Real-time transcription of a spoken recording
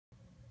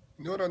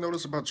You know what I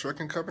notice about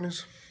trucking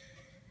companies?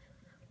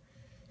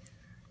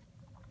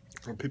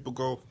 When people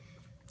go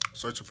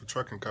searching for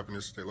trucking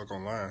companies, they look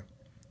online,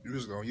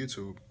 usually on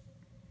YouTube.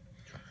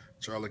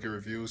 Try to look at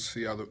reviews,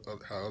 see how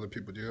other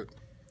people did.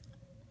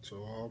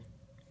 So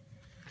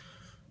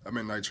I'm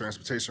in night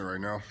transportation right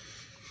now.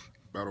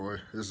 By the way,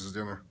 this is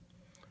dinner.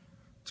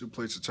 2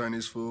 plates of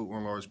Chinese food,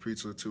 1 large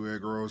pizza, 2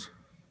 egg rolls.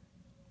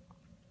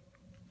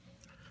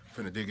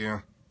 Finna dig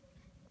in.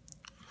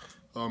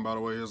 By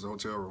the way, here's the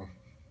hotel room.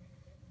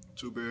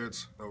 2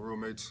 beds, no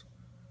roommates.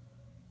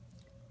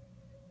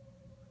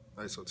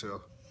 Nice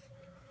hotel.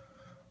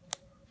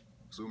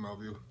 Zoom out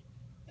view.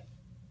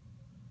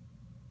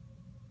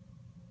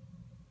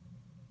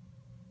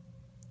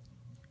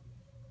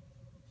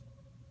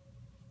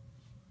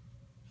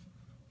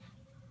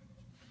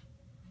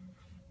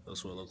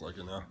 That's what it looks like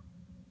in now.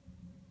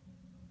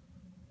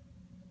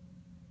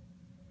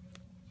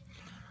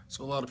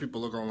 So a lot of people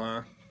look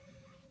online,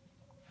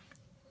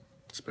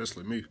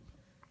 especially me.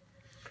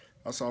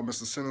 I saw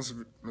Mr.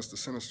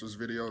 Sinister's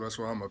video, that's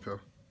why I'm up here.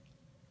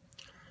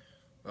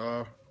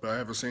 But I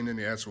haven't seen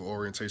any actual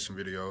orientation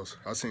videos.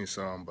 I've seen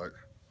some, but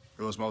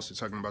it was mostly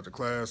talking about the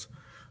class.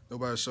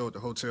 Nobody showed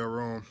the hotel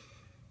room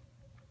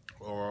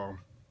or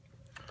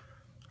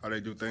how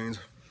they do things.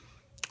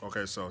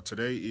 Okay, so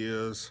today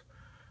is,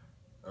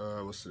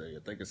 what's today? I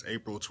think it's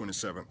April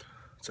 27th.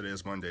 Today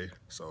is Monday,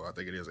 so I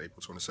think it is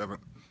April 27th.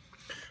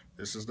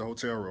 This is the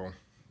hotel room.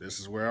 This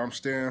is where I'm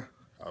staying.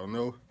 I don't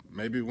know,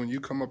 maybe when you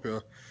come up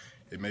here,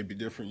 it may be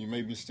different. You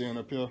may be staying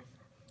up here.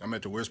 I'm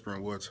at the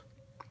Whispering Woods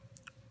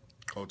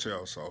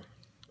Hotel, so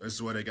this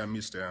is where they got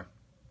me staying.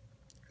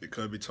 It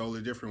could be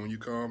totally different when you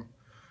come.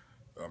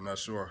 I'm not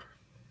sure.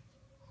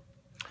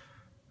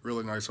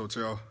 Really nice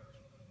hotel.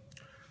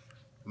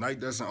 Knight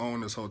doesn't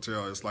own this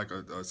hotel. It's like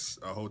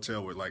a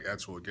hotel with like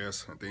actual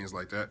guests and things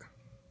like that.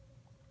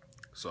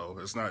 So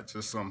it's not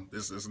just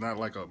it's not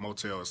like a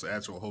motel, it's an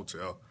actual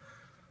hotel.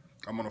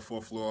 I'm on the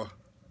 4th floor.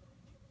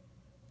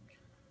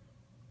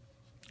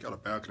 Got a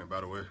balcony,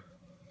 by the way.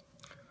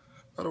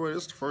 By the way,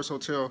 this is the first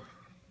hotel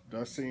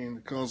that I've seen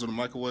that comes with a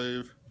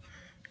microwave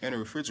and a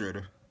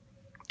refrigerator.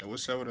 I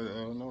wish I would have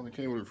known it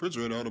came with a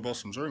refrigerator. I would have bought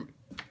some drink.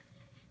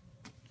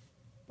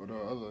 But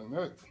other than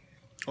that,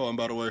 oh, and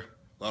by the way,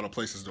 a lot of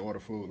places to order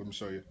food. Let me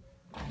show you.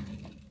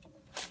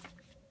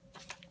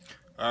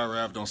 I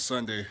arrived on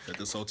Sunday at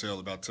this hotel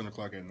about 10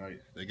 o'clock at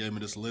night. They gave me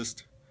this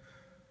list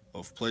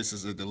of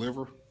places that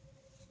deliver.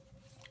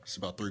 It's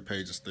about 3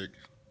 pages thick.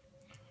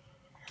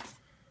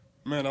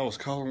 Man, I was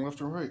calling left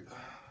and right.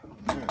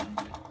 Man.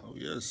 Oh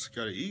yes,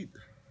 gotta eat.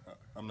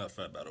 I'm not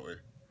fat, by the way.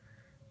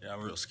 Yeah,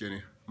 I'm real skinny.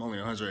 I'm only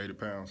 180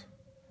 pounds.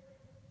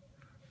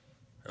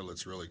 That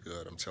looks really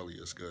good. I'm telling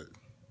you, it's good.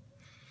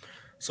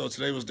 So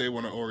today was day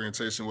 1 of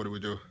orientation. What did we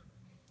do?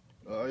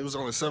 It was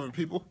only 7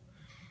 people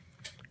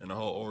in the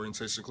whole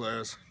orientation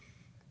class.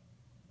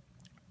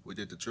 We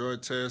did the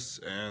drug tests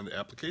and the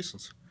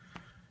applications.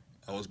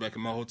 I was back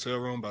in my hotel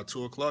room by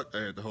 2 o'clock.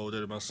 I had the whole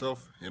day to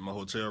myself in my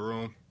hotel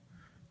room.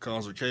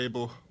 Comes with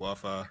cable,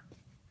 Wi-Fi,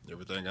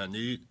 everything I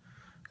need.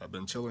 I've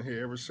been chilling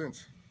here ever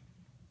since.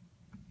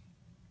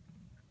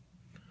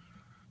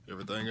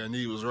 Everything I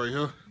need was right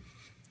here.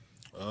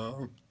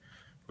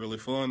 Really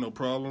fun, no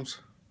problems.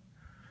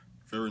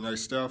 Very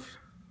nice stuff.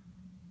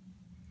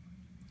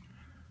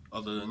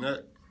 Other than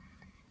that,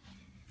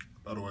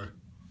 by the way,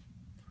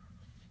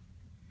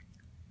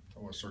 I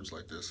want to search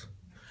like this.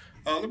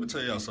 Let me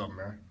tell y'all something,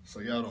 man. So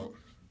y'all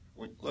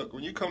don't, look,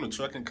 when you come to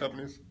trucking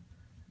companies,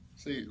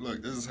 see,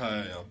 look, this is how I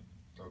am,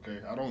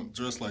 okay? I don't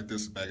dress like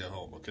this back at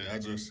home, okay? I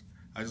just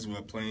wear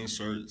a plain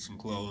shirt, some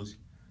clothes.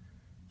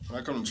 When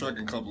I come to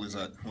trucking companies,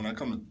 when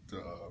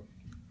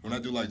I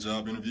do like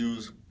job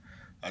interviews,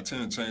 I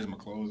tend to change my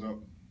clothes up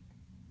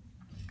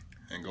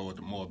and go with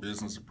the more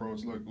business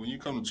approach. Look, when you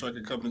come to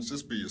trucking companies,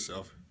 just be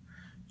yourself.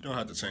 You don't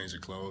have to change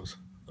your clothes,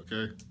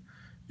 okay?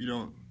 You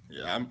don't,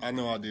 yeah, I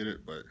know I did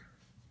it, but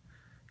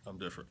I'm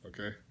different,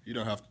 okay? You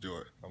don't have to do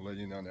it. I'm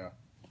letting you know now.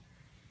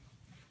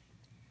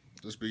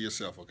 Just be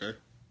yourself, okay?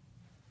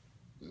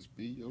 Just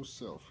be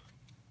yourself.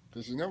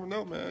 Because you never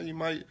know, man. You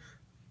might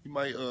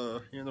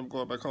end up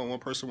going back home. One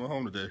person went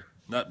home today.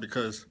 Not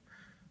because,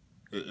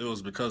 it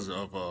was because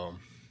of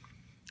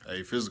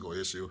a physical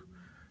issue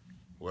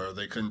where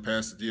they couldn't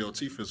pass the DOT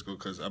physical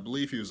because I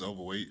believe he was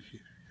overweight.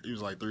 He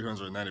was like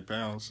 390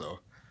 pounds, so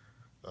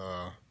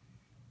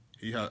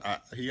he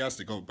has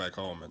to go back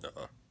home and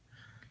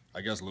I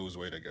guess lose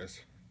weight, I guess.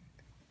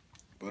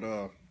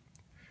 But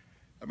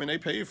I mean, they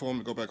paid for him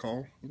to go back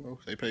home. You know,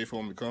 they paid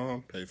for him to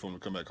come, paid for him to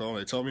come back home.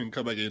 They told me he can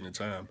come back any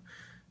time.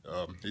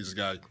 He just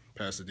got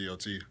past the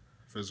DOT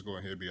physical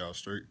and he'll be out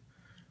straight.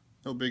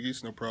 No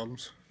biggies, no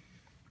problems.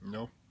 You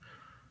know,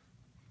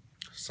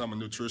 so I'm a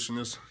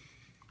nutritionist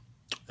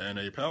and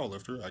a power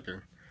lifter. I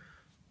can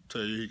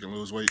tell you he can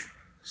lose weight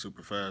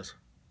super fast.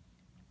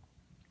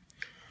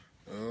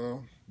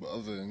 But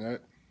other than that,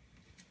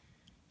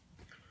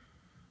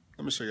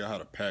 let me show you how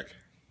to pack.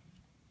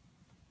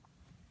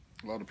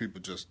 A lot of people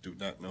just do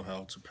not know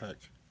how to pack.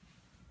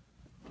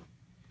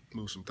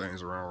 Move some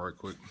things around right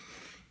quick.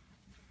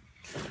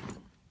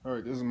 All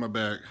right, this is my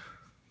bag.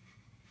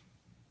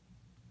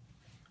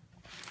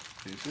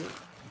 You see it?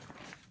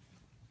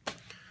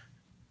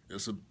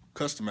 It's a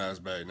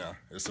customized bag now.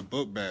 It's a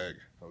book bag,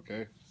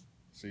 okay?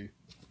 See?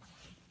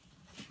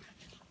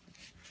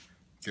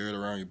 Carry it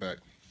around your back.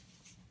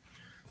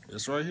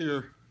 It's right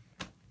here.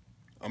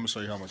 I'm gonna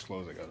show you how much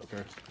clothes I got,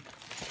 okay?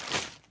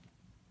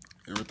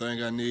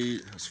 Everything I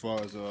need as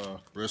far as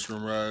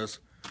restroom rides,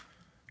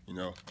 you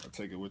know, I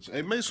take it with you.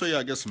 Hey, make sure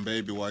y'all get some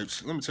baby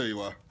wipes. Let me tell you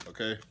why,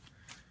 okay?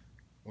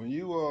 When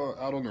you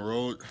are out on the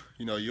road,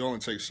 you know, you only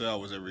take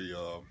showers every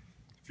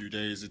few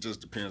days. It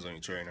just depends on your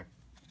trainer.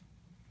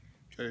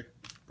 Okay,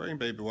 bring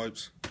baby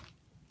wipes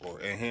or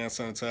hand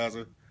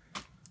sanitizer,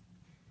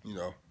 you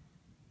know,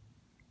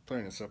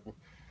 plain and simple.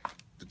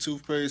 The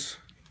toothpaste,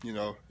 you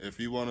know,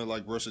 if you want to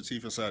like brush your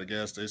teeth inside the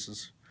gas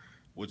stations,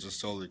 which is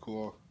totally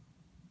cool.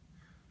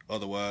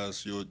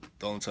 Otherwise, the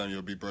only time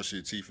you'll be brushing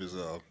your teeth is,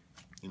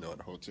 you know, in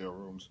the hotel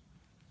rooms.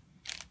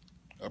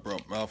 I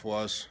brought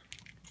mouthwash.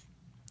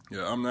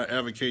 Yeah, I'm not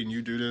advocating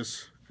you do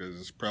this because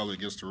it's probably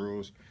against the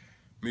rules.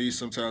 Me,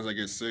 sometimes I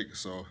get sick,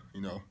 so,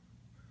 you know,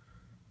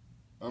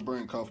 I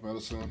bring cough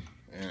medicine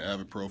and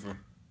ibuprofen.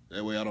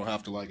 That way I don't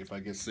have to, like, if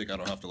I get sick, I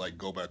don't have to, like,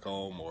 go back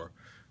home or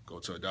go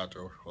to a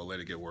doctor or let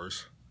it get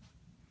worse.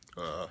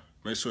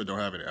 Make sure it don't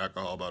have any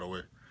alcohol, by the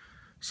way.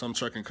 Some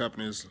trucking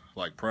companies,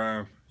 like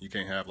Prime, you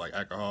can't have, like,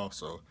 alcohol,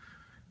 so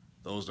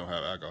those don't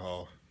have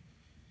alcohol.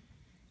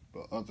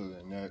 But other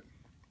than that,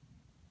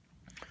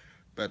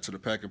 back to the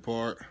packing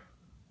part.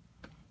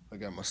 I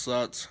got my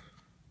socks.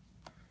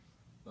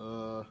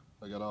 I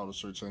got all the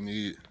shirts I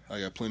need. I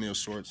got plenty of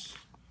shorts.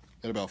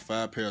 Got about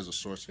 5 pairs of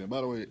shorts here.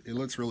 By the way, it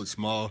looks really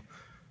small.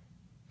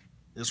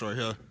 This right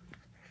here.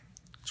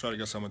 Try to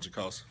guess how much it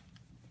costs.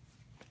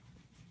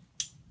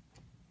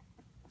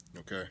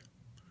 Okay.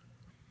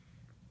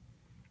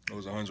 It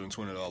was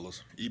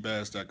 $120.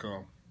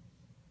 ebass.com.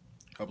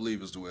 I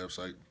believe it's the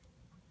website.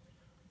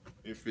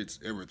 It fits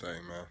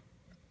everything, man.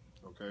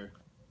 Okay.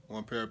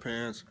 1 pair of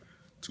pants,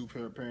 2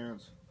 pair of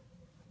pants.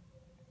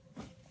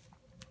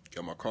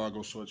 Got my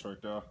cargo shorts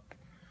right there.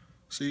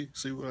 See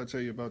what I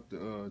tell you about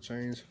the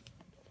chains?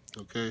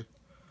 Okay.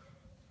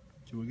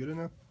 Can we get in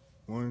there?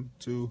 1,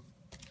 2,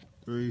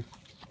 3,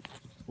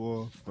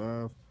 4,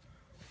 5.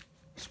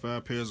 It's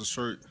 5 pairs of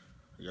shirt.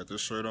 I got this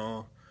shirt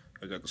on.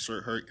 I got the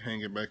shirt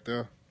hanging back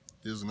there.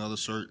 Here's another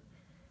shirt.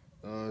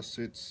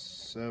 6,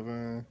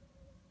 7.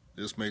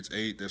 This makes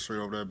 8. That shirt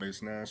over there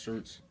makes 9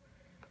 shirts.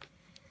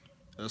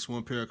 That's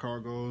 1 pair of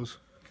cargos.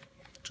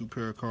 2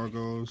 pair of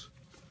cargos.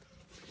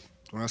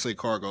 When I say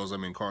cargos, I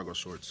mean cargo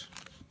shorts.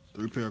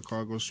 3 pair of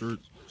cargo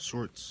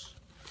shorts.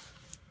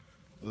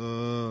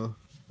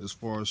 As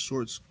far as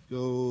shorts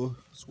go,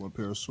 it's 1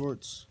 pair of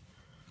shorts.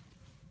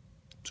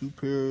 2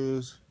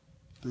 pairs,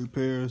 3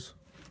 pairs.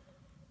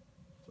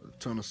 A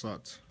ton of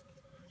socks.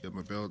 Got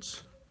my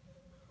belts.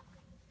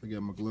 I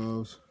got my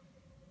gloves.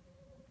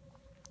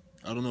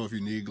 I don't know if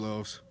you need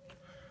gloves,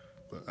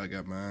 but I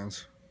got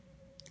mines.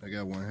 I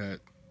got 1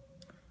 hat.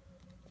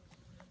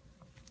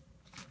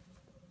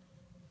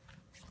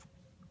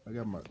 I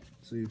got my,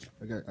 see,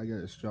 I got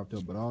it strapped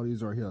up, but all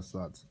these are here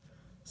socks.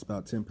 It's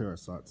about 10 pair of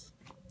socks.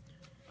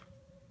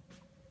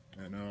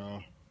 And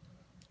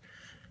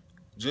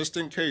just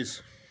in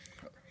case,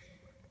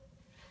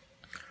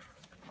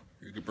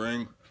 you could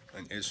bring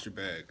an extra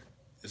bag.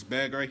 This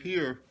bag right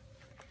here,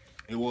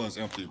 it was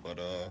empty, but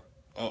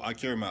I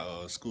carry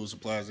my school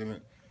supplies in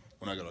it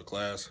when I go to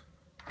class.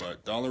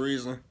 But the only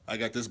reason I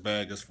got this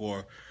bag is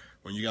for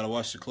when you gotta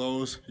wash your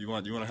clothes. You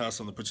want to have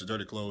something to put your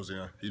dirty clothes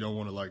in. You don't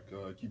want to like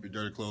keep your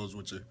dirty clothes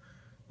with your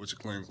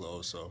clean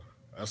clothes. So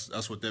that's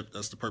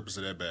the purpose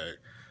of that bag.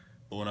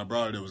 But when I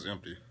brought it, it was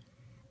empty.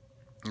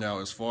 Now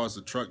as far as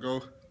the truck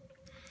go,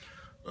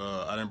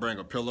 I didn't bring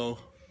a pillow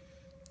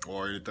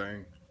or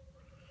anything,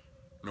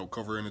 no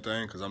cover or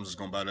anything, because I'm just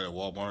gonna buy that at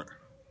Walmart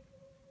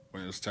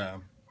when it's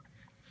time.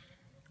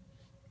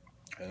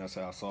 And that's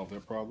how I solved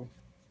that problem.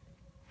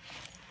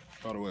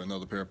 By the way,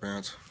 another pair of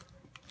pants.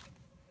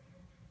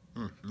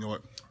 You know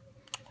what?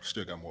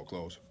 Still got more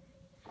clothes.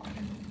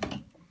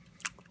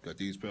 Got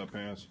these pair of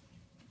pants.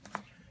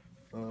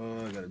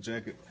 I got a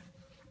jacket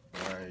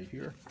right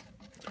here.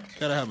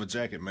 Gotta have a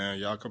jacket, man.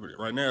 Y'all covered it.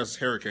 Right now it's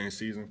hurricane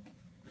season.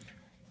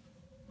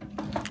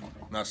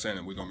 Not saying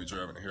that we're gonna be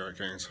driving the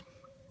hurricanes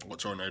or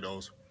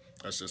tornadoes.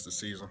 That's just the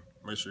season.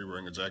 Make sure you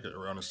bring a jacket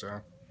around this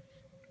time.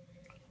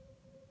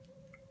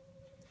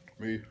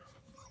 Me,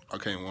 I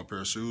came in 1 pair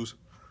of shoes.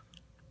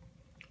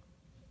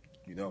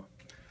 You know,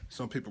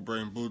 some people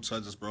bring boots. I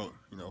just brought,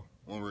 you know,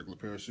 1 regular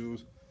pair of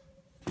shoes.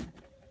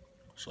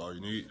 That's all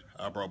you need.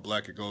 I brought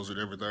black. It goes with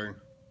everything.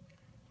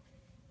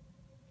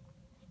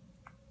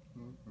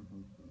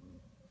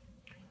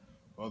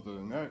 Other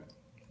than that,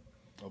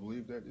 I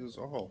believe that is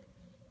all.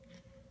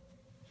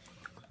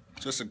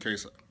 Just in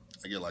case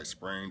I get like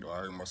sprained or I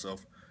hurt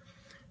myself,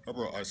 I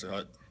brought Icy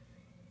Hot.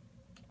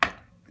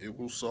 It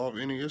will solve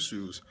any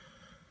issues.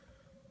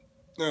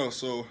 Now,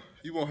 so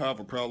you won't have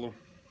a problem.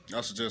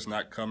 I suggest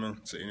not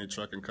coming to any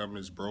trucking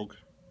companies broke.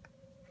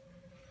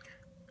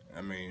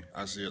 I mean,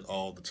 I see it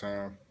all the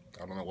time.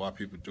 I don't know why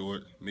people do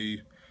it.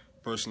 Me,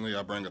 personally,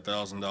 I bring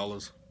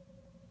 $1,000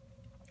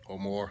 or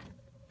more.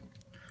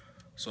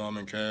 So I'm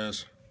in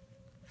cash,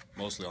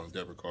 mostly on a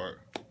debit card.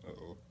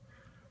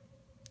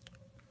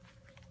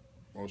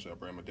 Mostly I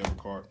bring my debit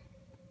card.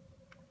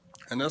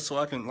 And that's so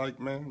I can, like,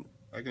 man,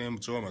 I can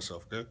enjoy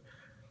myself, okay?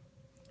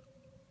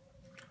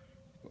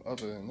 But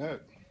other than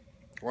that,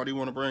 why do you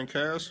want to bring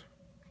cash?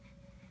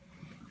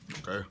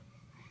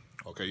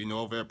 Okay, you know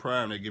over at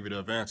Prime, they give you the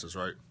advances,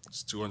 right?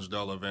 It's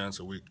 $200 advance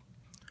a week.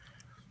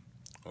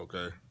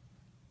 Okay.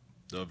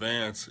 The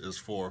advance is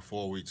for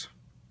 4 weeks.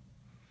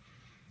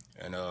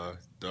 And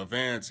the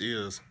advance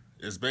is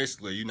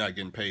basically you're not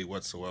getting paid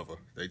whatsoever.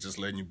 They just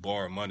letting you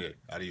borrow money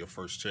out of your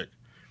first check.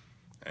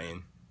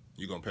 And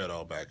you're going to pay it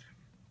all back.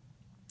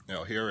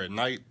 Now, here at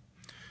night,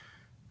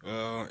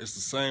 it's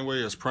the same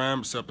way as Prime,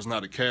 except it's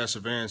not a cash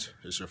advance.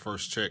 It's your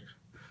first check.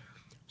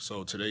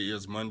 So today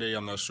is Monday.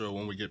 I'm not sure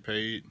when we get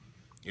paid.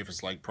 If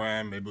it's like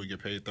Prime, maybe we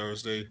get paid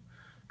Thursday.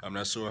 I'm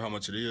not sure how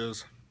much it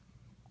is.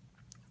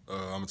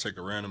 I'm going to take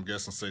a random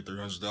guess and say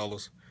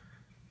 $300.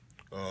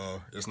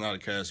 It's not a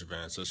cash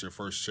advance. That's your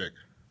first check.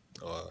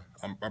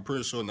 I'm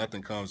pretty sure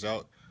nothing comes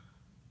out.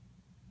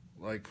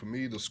 Like for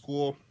me, the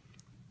school,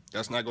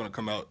 that's not going to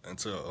come out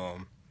until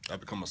I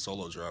become a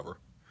solo driver.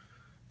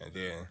 And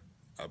then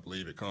I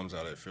believe it comes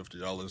out at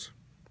 $50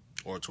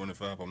 or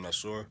 $25, I'm not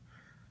sure.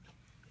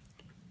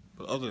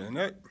 But other than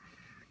that,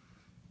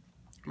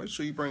 make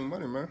sure you bring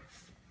money, man.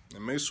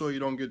 And make sure you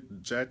don't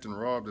get jacked and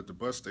robbed at the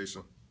bus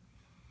station.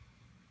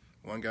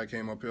 One guy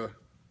came up here.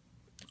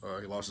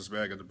 He lost his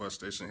bag at the bus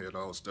station. He had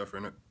all his stuff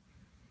in it.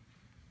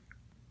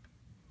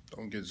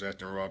 Don't get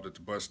jacked and robbed at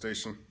the bus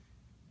station.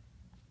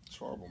 It's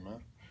horrible,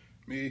 man.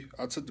 Me,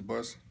 I took the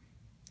bus.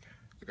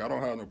 Like, I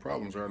don't have no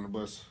problems riding the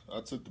bus. I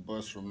took the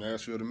bus from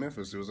Nashville to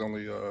Memphis. It was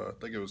only, I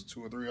think it was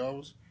 2 or 3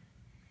 hours.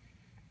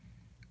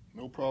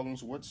 No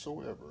problems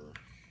whatsoever.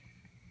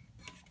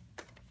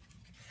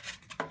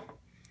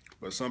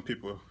 But some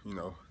people, you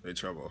know, they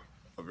travel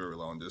a very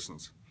long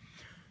distance.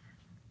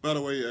 By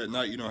the way, at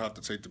night you don't have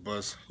to take the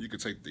bus. You can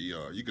take the,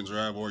 you can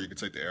drive or you can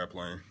take the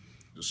airplane.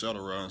 The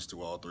shuttle runs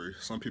to all 3.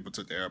 Some people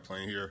took the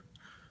airplane here.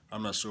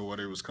 I'm not sure where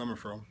they was coming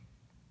from,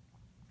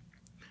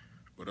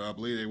 but I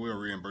believe they will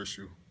reimburse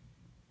you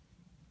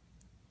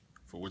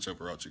for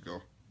whichever route you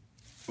go.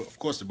 But of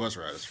course, the bus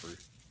ride is free.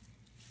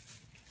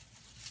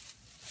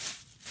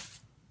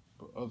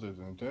 But other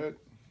than that,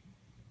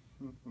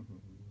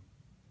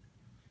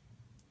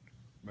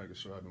 making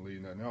sure I didn't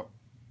leave nothing out.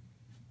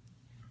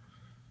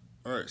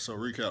 All right, so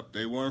recap.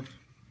 Day 1,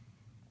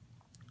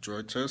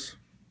 drug test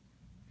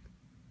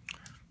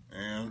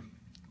and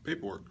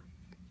paperwork.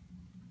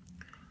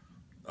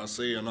 I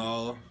say in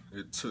all,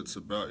 it took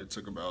about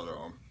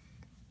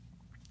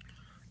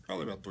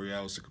probably about 3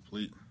 hours to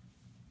complete.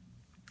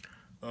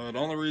 The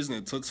only reason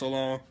it took so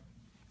long,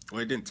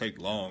 well, it didn't take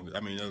long.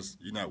 I mean,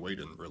 you're not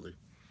waiting really,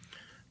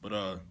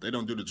 but they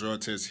don't do the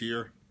drug test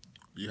here.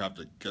 You have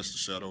to catch the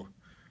shuttle,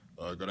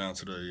 go down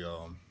to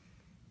the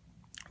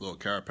little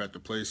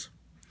chiropractor place,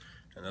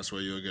 and that's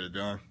where you'll get it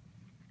done.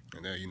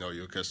 And then, you know,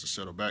 you'll catch the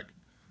shuttle back.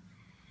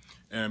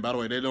 And by the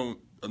way, they don't,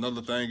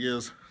 another thing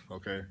is,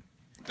 okay,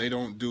 they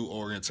don't do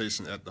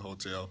orientation at the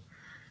hotel.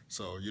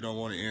 So you don't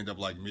want to end up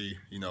like me.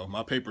 You know,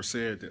 my paper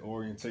said that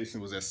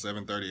orientation was at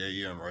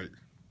 7:30 a.m., right?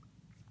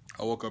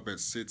 I woke up at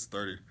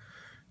 6:30,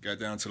 got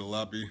down to the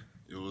lobby.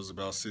 It was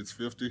about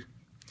 6:50.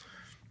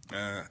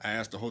 I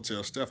asked the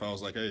hotel staff, I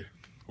was like, hey,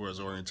 where's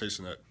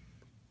orientation at?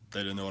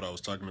 They didn't know what I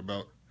was talking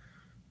about.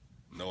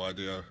 No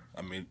idea.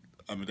 I mean,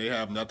 they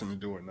have nothing to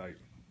do at night.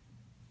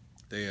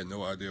 They had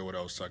no idea what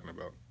I was talking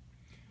about.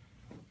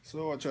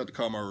 So I tried to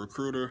call my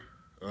recruiter.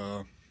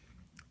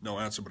 No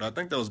answer, but I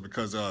think that was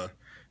because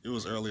it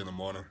was early in the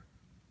morning.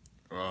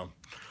 But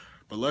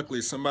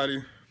luckily,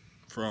 somebody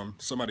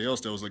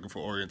else that was looking for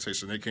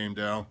orientation, they came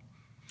down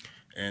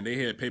and they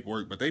had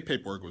paperwork, but their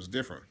paperwork was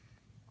different.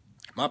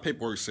 My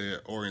paperwork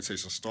said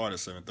orientation started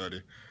at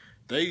 7:30.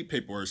 Their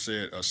paperwork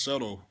said a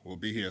shuttle will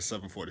be here at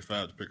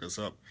 7:45 to pick us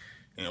up,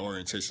 and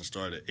orientation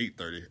started at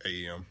 8:30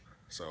 a.m.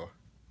 So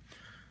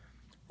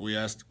we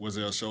asked, was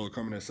there a shuttle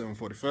coming at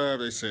 7:45?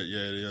 They said, yeah,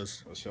 it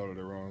is a shuttle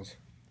that runs.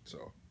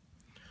 So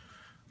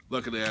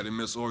luckily I didn't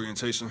miss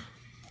orientation.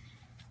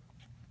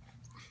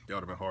 That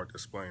would have been hard to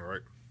explain,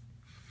 right?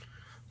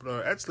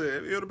 But actually,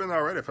 it would have been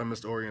all right if I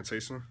missed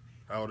orientation.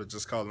 I would have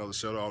just called another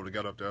shuttle. I would have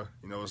got up there.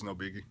 You know, it's no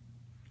biggie.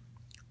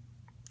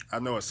 I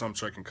know at some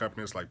trucking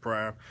companies like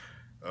Prime,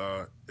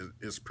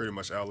 it's pretty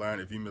much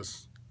outlined. If you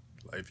miss,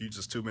 like if you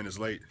just 2 minutes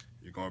late,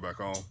 you're going back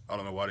home. I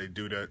don't know why they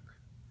do that.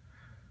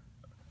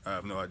 I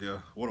have no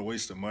idea. What a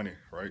waste of money,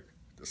 right?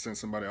 To send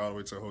somebody all the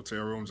way to a hotel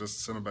room just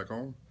to send them back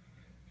home.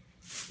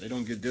 They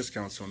don't get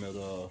discounts on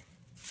that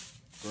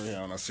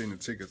Greyhound. I seen the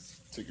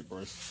ticket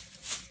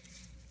price.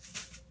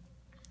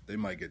 They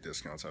might get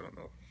discounts, I don't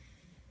know.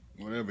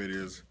 Whatever it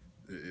is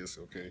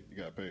okay. You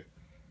gotta pay.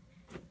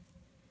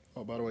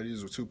 Oh, by the way,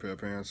 these were 2 pair of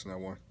pants, not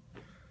 1.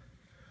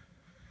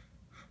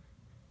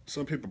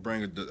 Some people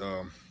bring a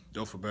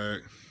duffel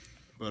bag,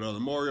 but the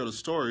moral of the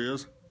story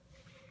is,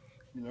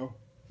 you know,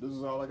 this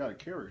is all I gotta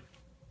carry.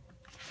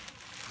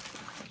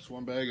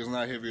 one bag. It's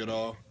not heavy at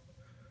all.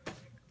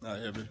 Not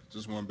heavy,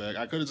 just one bag.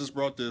 I could have just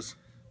brought this.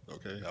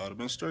 Okay, I would have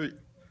been straight.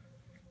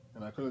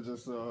 And I could have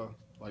just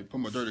like put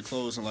my dirty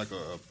clothes in like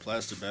a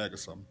plastic bag or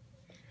something.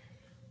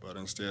 But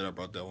instead I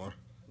brought that one.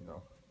 You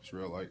know, it's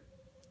real light.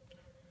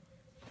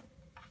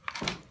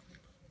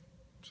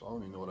 So I don't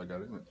even know what I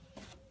got in it.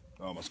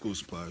 Oh, my school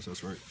supplies,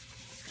 that's right.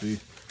 See,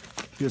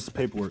 here's the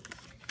paperwork.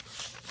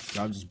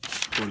 I'll just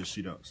pull this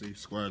sheet out. See,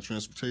 Squire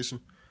Transportation.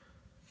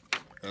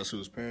 That's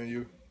who's paying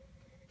you.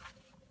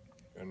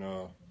 And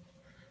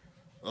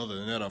other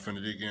than that, I'm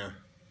finna dig in.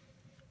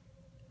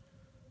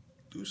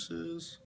 Deuces.